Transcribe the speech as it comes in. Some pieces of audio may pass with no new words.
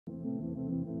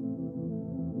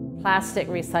Plastic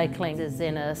recycling is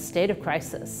in a state of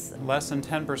crisis. Less than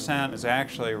 10% is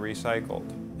actually recycled.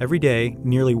 Every day,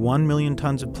 nearly 1 million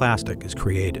tons of plastic is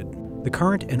created. The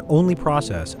current and only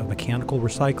process of mechanical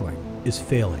recycling is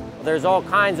failing. There's all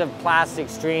kinds of plastic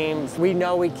streams we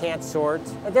know we can't sort,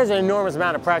 but there's an enormous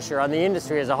amount of pressure on the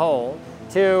industry as a whole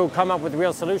to come up with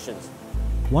real solutions.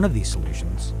 One of these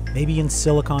solutions may be in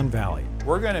Silicon Valley.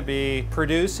 We're going to be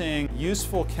producing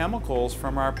useful chemicals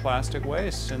from our plastic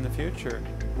waste in the future.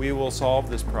 We will solve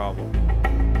this problem.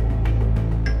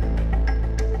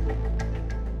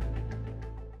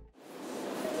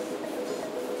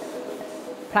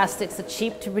 Plastics are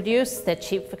cheap to produce, they're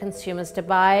cheap for consumers to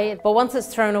buy, but once it's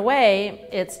thrown away,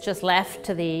 it's just left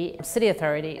to the city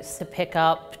authorities to pick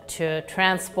up, to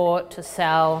transport, to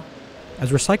sell.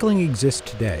 As recycling exists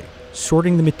today,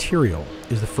 sorting the material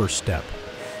is the first step.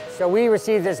 So we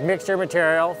receive this mixture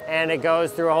material, and it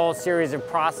goes through a whole series of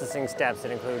processing steps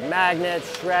that include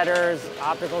magnets, shredders,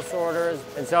 optical sorters,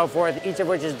 and so forth, each of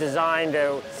which is designed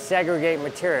to segregate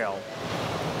material.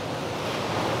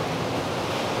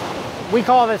 We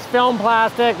call this film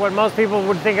plastic, what most people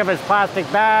would think of as plastic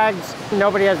bags.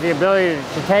 Nobody has the ability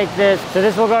to take this, so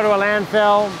this will go to a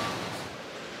landfill.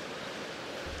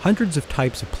 Hundreds of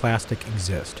types of plastic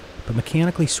exist, but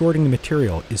mechanically sorting the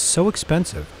material is so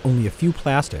expensive, only a few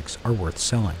plastics are worth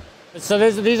selling. So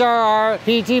these are our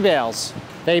PET bales.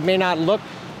 They may not look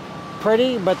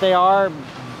pretty, but they are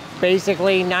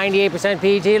basically 98%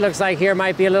 PET. Looks like here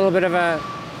might be a little bit of a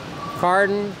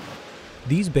carton.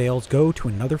 These bales go to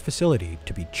another facility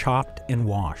to be chopped and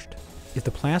washed. If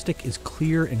the plastic is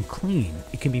clear and clean,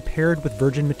 it can be paired with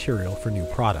virgin material for new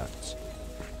products.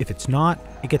 If it's not,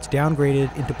 it gets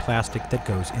downgraded into plastic that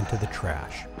goes into the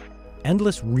trash.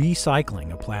 Endless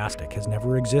recycling of plastic has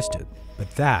never existed, but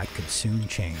that could soon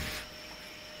change.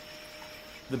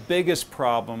 The biggest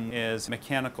problem is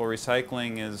mechanical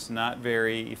recycling is not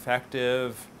very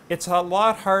effective. It's a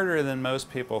lot harder than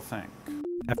most people think.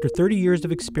 After 30 years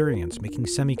of experience making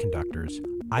semiconductors,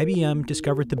 IBM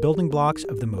discovered the building blocks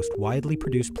of the most widely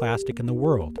produced plastic in the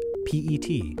world,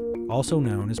 PET, also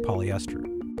known as polyester.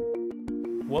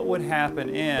 What would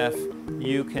happen if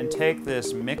you can take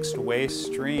this mixed waste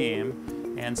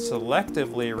stream and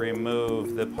selectively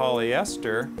remove the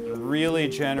polyester, really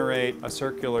generate a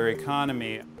circular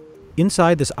economy?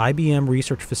 Inside this IBM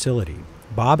research facility,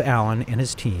 Bob Allen and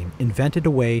his team invented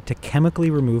a way to chemically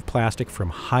remove plastic from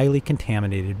highly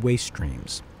contaminated waste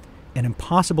streams, an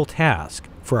impossible task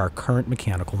for our current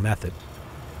mechanical method.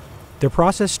 Their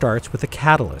process starts with a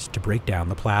catalyst to break down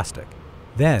the plastic.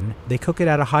 Then they cook it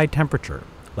at a high temperature,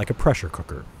 like a pressure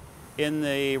cooker. In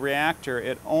the reactor,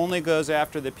 it only goes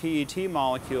after the PET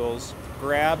molecules,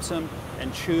 grabs them,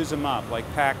 and chews them up, like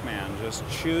Pac-Man, just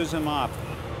chews them up.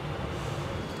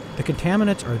 The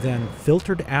contaminants are then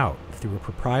filtered out through a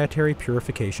proprietary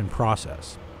purification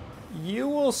process. You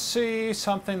will see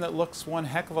something that looks one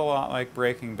heck of a lot like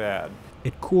Breaking Bad.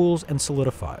 It cools and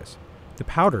solidifies. The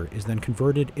powder is then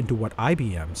converted into what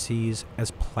IBM sees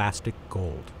as plastic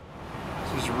gold.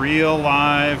 This is real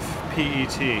live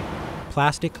PET.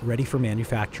 Plastic ready for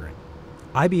manufacturing.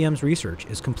 IBM's research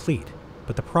is complete,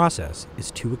 but the process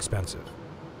is too expensive.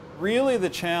 Really, the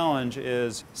challenge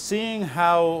is seeing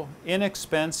how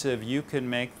inexpensive you can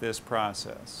make this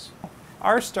process.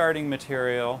 Our starting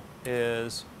material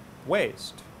is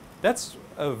waste. That's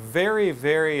a very,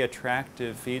 very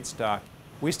attractive feedstock.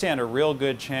 We stand a real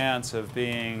good chance of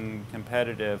being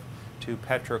competitive to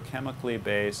petrochemically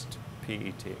based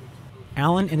PET.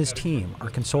 Allen and his team are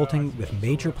consulting with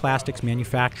major plastics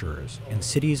manufacturers in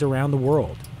cities around the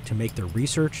world to make their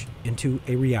research into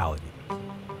a reality.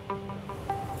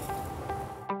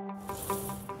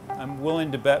 I'm willing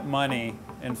to bet money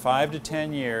in 5 to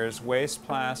 10 years, waste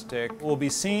plastic will be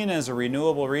seen as a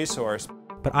renewable resource.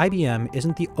 But IBM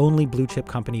isn't the only blue-chip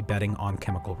company betting on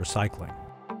chemical recycling.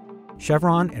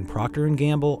 Chevron and Procter &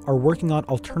 Gamble are working on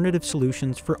alternative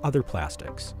solutions for other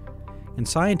plastics. And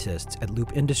scientists at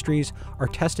Loop Industries are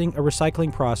testing a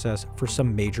recycling process for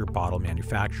some major bottle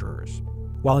manufacturers.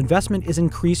 While investment is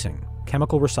increasing,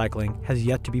 chemical recycling has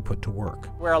yet to be put to work.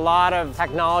 Where a lot of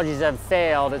technologies have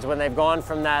failed is when they've gone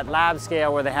from that lab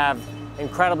scale where they have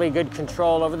incredibly good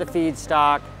control over the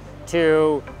feedstock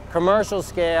to commercial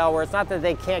scale where it's not that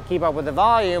they can't keep up with the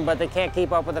volume, but they can't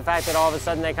keep up with the fact that all of a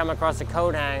sudden they come across a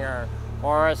coat hanger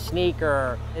or a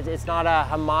sneaker. It's not a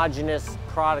homogeneous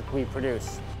product we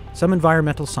produce. Some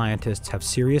environmental scientists have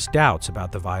serious doubts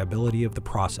about the viability of the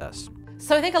process.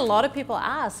 So I think a lot of people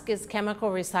ask, is chemical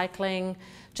recycling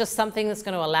just something that's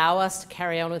going to allow us to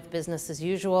carry on with business as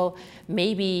usual?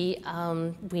 Maybe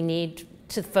we need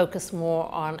to focus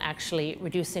more on actually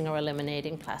reducing or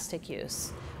eliminating plastic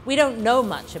use. We don't know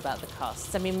much about the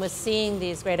costs. I mean, we're seeing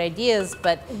these great ideas,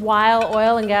 but while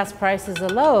oil and gas prices are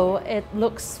low, it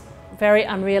looks very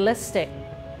unrealistic.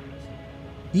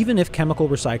 Even if chemical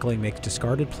recycling makes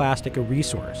discarded plastic a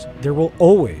resource, there will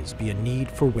always be a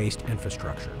need for waste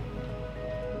infrastructure.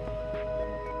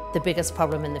 The biggest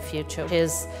problem in the future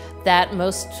is that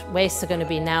most wastes are going to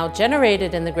be now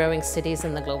generated in the growing cities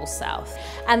in the global south.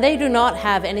 And they do not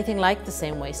have anything like the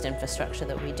same waste infrastructure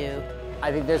that we do.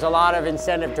 I think there's a lot of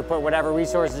incentive to put whatever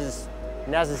resources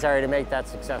necessary to make that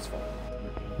successful.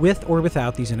 With or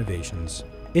without these innovations,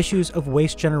 issues of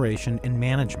waste generation and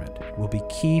management will be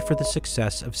key for the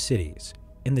success of cities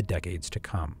in the decades to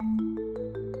come.